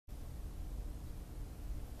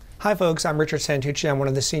Hi folks, I'm Richard Santucci. I'm one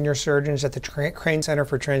of the senior surgeons at the Crane Center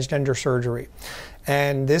for Transgender Surgery.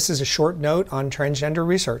 And this is a short note on transgender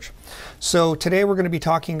research. So today we're going to be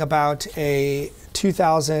talking about a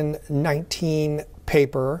 2019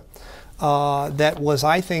 paper that was,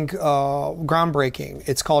 I think, groundbreaking.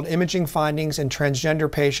 It's called Imaging Findings in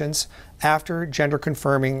Transgender Patients After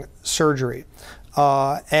Gender-affirming Surgery.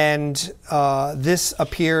 This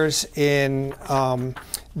appears in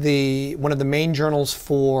one of the main journals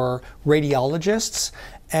for radiologists,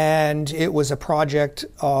 and it was a project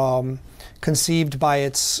conceived by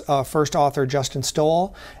its first author, Justin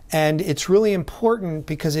Stoll. And it's really important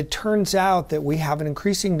because it turns out that we have an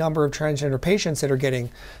increasing number of transgender patients that are getting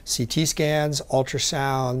CT scans,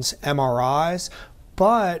 ultrasounds, MRIs,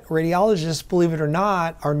 but radiologists, believe it or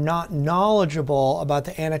not, are not knowledgeable about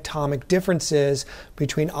the anatomic differences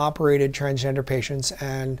between operated transgender patients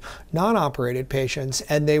and non-operated patients,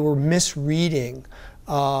 and they were misreading.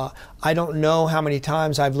 I don't know how many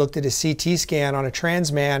times I've looked at a CT scan on a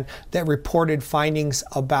trans man that reported findings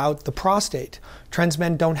about the prostate. Trans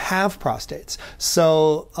men don't have prostates.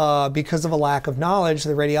 So because of a lack of knowledge,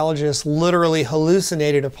 the radiologist literally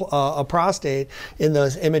hallucinated a prostate in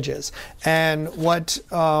those images. And what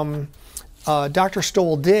Dr.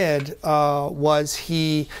 Stoll did was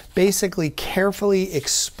he basically carefully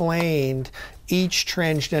explained each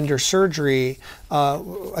transgender surgery,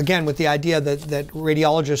 again, with the idea that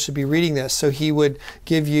radiologists should be reading this. So he would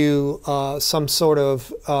give you some sort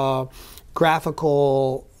of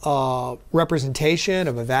graphical representation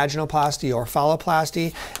of a vaginoplasty or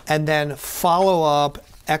phalloplasty, and then follow up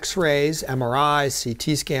X-rays, MRIs,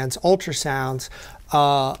 CT scans, ultrasounds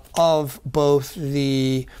of both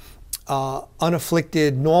the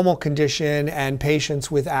unafflicted normal condition and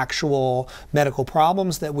patients with actual medical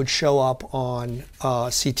problems that would show up on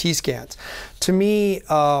CT scans. To me,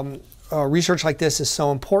 research like this is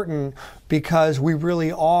so important because we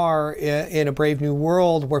really are in a brave new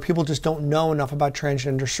world where people just don't know enough about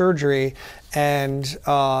transgender surgery, and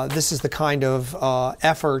this is the kind of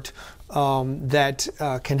effort that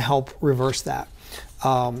can help reverse that.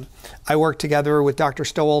 I worked together with Dr.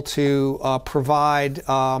 Stoll to provide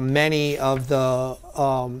many of the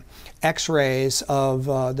X-rays of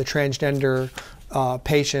the transgender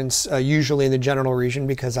patients, usually in the genital region,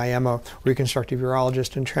 because I am a reconstructive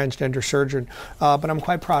urologist and transgender surgeon. But I'm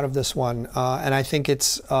quite proud of this one, and I think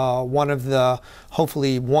it's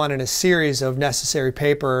hopefully one in a series of necessary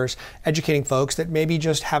papers educating folks that maybe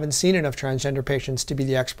just haven't seen enough transgender patients to be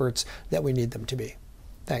the experts that we need them to be.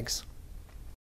 Thanks.